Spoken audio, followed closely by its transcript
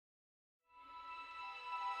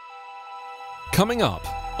Coming up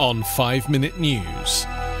on 5 Minute News.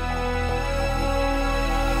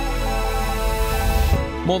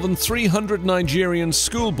 More than 300 Nigerian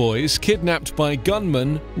schoolboys kidnapped by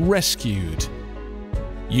gunmen rescued.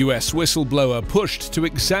 US whistleblower pushed to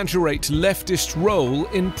exaggerate leftist role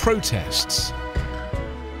in protests.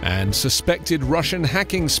 And suspected Russian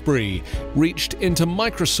hacking spree reached into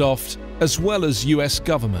Microsoft as well as US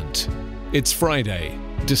government. It's Friday,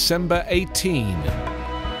 December 18.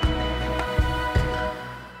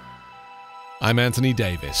 I'm Anthony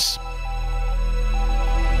Davis.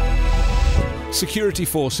 Security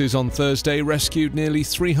forces on Thursday rescued nearly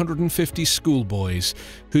 350 schoolboys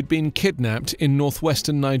who'd been kidnapped in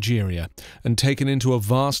northwestern Nigeria and taken into a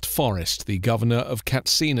vast forest, the governor of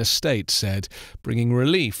Katsina State said, bringing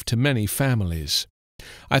relief to many families.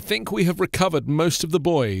 "I think we have recovered most of the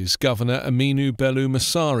boys," Governor Aminu Bello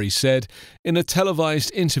Masari said in a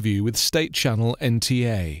televised interview with state channel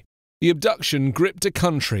NTA. The abduction gripped a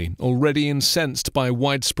country already incensed by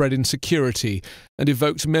widespread insecurity and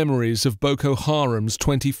evoked memories of Boko Haram's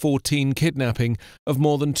 2014 kidnapping of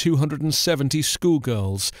more than 270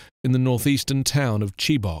 schoolgirls in the northeastern town of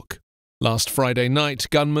Chibok. Last Friday night,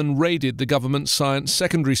 gunmen raided the government science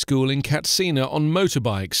secondary school in Katsina on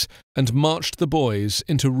motorbikes and marched the boys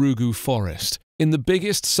into Rugu Forest, in the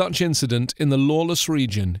biggest such incident in the lawless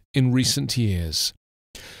region in recent years.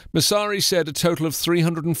 Masari said a total of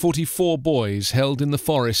 344 boys held in the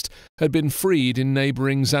forest had been freed in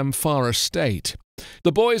neighbouring Zamfara state.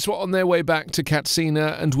 The boys were on their way back to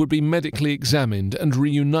Katsina and would be medically examined and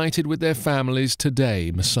reunited with their families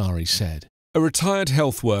today, Masari said. A retired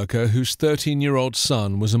health worker whose 13-year-old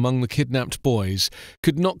son was among the kidnapped boys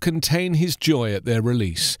could not contain his joy at their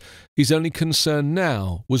release. His only concern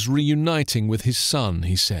now was reuniting with his son,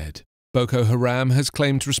 he said. Boko Haram has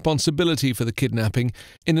claimed responsibility for the kidnapping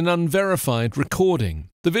in an unverified recording.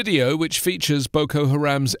 The video, which features Boko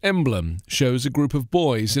Haram's emblem, shows a group of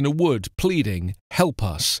boys in a wood pleading, "Help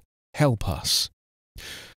us, help us."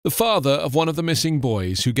 The father of one of the missing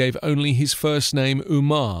boys, who gave only his first name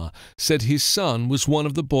Umar, said his son was one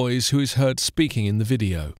of the boys who is heard speaking in the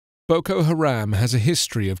video. Boko Haram has a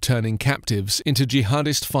history of turning captives into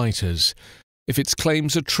jihadist fighters. If its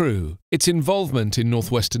claims are true, its involvement in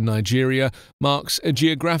northwestern Nigeria marks a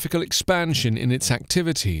geographical expansion in its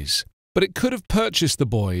activities. But it could have purchased the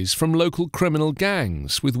boys from local criminal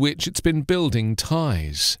gangs with which it's been building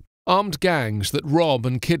ties. Armed gangs that rob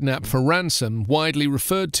and kidnap for ransom, widely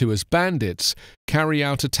referred to as bandits, carry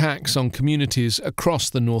out attacks on communities across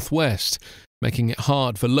the northwest, making it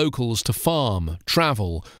hard for locals to farm,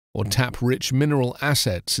 travel, or tap rich mineral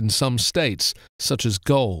assets in some states, such as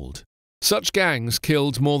gold. Such gangs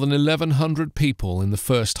killed more than 1,100 people in the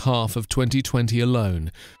first half of 2020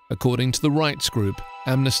 alone, according to the rights group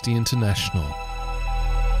Amnesty International.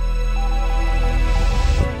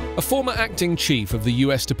 A former acting chief of the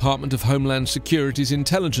US Department of Homeland Security's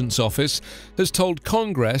Intelligence Office has told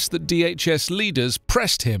Congress that DHS leaders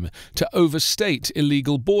pressed him to overstate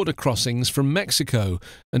illegal border crossings from Mexico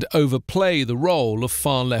and overplay the role of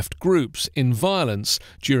far-left groups in violence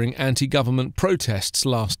during anti-government protests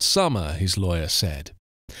last summer, his lawyer said.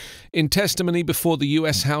 In testimony before the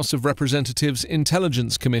US House of Representatives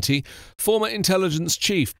Intelligence Committee, former intelligence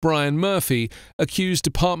chief Brian Murphy accused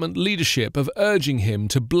department leadership of urging him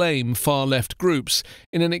to blame far-left groups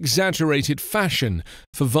in an exaggerated fashion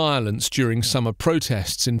for violence during summer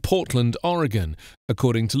protests in Portland, Oregon,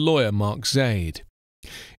 according to lawyer Mark Zaid.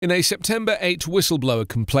 In a September 8 whistleblower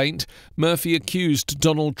complaint, Murphy accused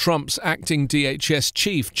Donald Trump's acting DHS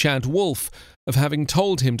chief, Chad Wolf, of having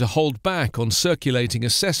told him to hold back on circulating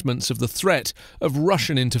assessments of the threat of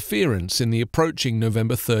Russian interference in the approaching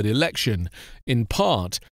November 3rd election, in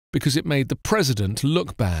part because it made the president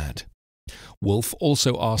look bad. Wolf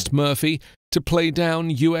also asked Murphy to play down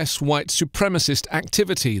US white supremacist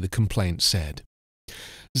activity, the complaint said.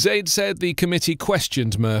 Zaid said the committee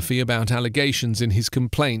questioned Murphy about allegations in his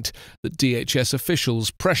complaint that DHS officials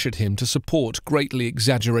pressured him to support greatly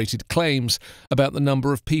exaggerated claims about the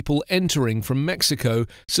number of people entering from Mexico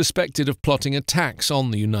suspected of plotting attacks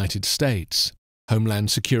on the United States.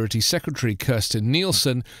 Homeland Security Secretary Kirstjen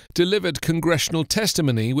Nielsen delivered congressional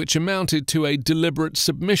testimony which amounted to a deliberate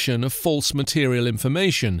submission of false material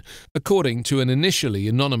information, according to an initially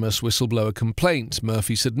anonymous whistleblower complaint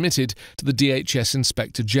Murphy submitted to the DHS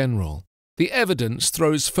Inspector General. The evidence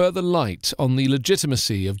throws further light on the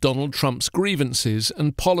legitimacy of Donald Trump's grievances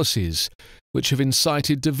and policies, which have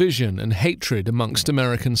incited division and hatred amongst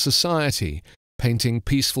American society, painting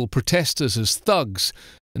peaceful protesters as thugs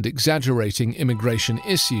and exaggerating immigration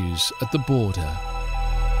issues at the border.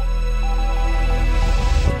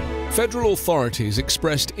 Federal authorities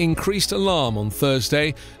expressed increased alarm on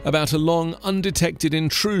Thursday about a long undetected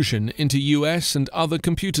intrusion into US and other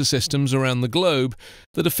computer systems around the globe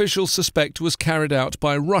that officials suspect was carried out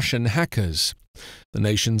by Russian hackers. The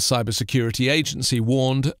nation's cybersecurity agency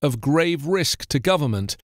warned of grave risk to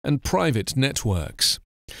government and private networks.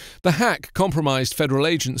 The hack compromised federal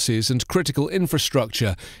agencies and critical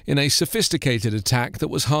infrastructure in a sophisticated attack that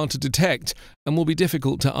was hard to detect and will be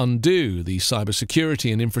difficult to undo, the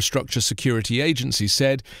Cybersecurity and Infrastructure Security Agency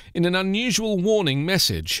said in an unusual warning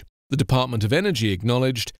message. The Department of Energy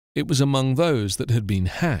acknowledged it was among those that had been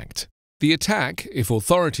hacked. The attack, if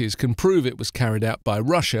authorities can prove it was carried out by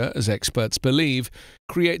Russia, as experts believe,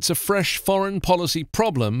 creates a fresh foreign policy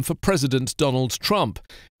problem for President Donald Trump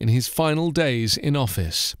in his final days in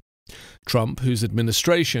office. Trump, whose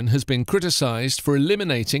administration has been criticized for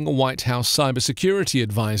eliminating a White House cybersecurity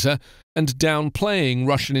advisor and downplaying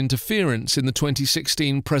Russian interference in the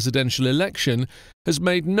 2016 presidential election, has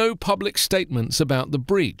made no public statements about the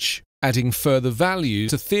breach, adding further value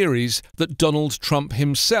to theories that Donald Trump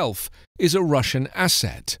himself is a Russian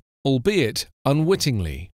asset, albeit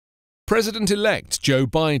unwittingly. President-elect Joe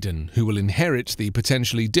Biden, who will inherit the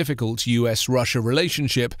potentially difficult US-Russia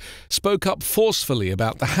relationship, spoke up forcefully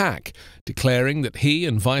about the hack, declaring that he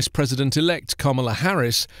and Vice President-elect Kamala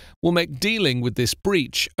Harris will make dealing with this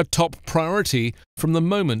breach a top priority from the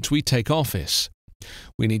moment we take office.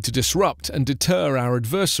 We need to disrupt and deter our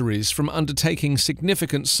adversaries from undertaking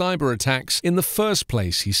significant cyber attacks in the first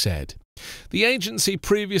place, he said. The agency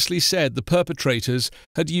previously said the perpetrators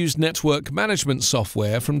had used network management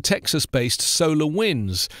software from Texas-based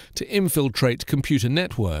SolarWinds to infiltrate computer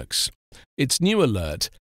networks. Its new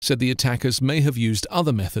alert said the attackers may have used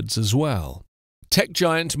other methods as well. Tech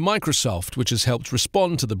giant Microsoft, which has helped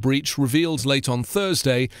respond to the breach, revealed late on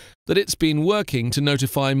Thursday that it's been working to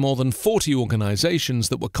notify more than 40 organizations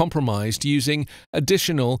that were compromised using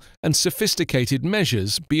additional and sophisticated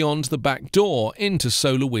measures beyond the back door into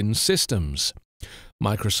SolarWinds systems.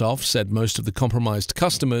 Microsoft said most of the compromised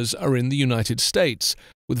customers are in the United States,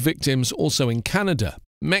 with victims also in Canada,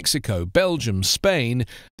 Mexico, Belgium, Spain,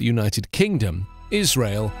 the United Kingdom,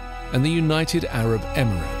 Israel, and the United Arab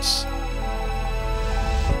Emirates.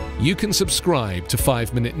 You can subscribe to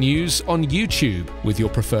 5-Minute News on YouTube with your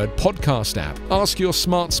preferred podcast app. Ask your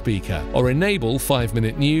smart speaker or enable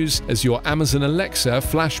 5-Minute News as your Amazon Alexa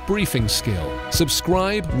flash briefing skill.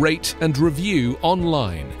 Subscribe, rate and review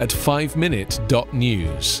online at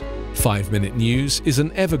 5minute.news. 5-Minute News is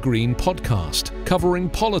an Evergreen podcast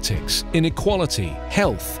covering politics, inequality,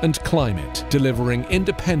 health and climate, delivering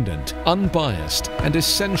independent, unbiased and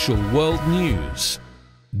essential world news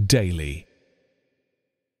daily.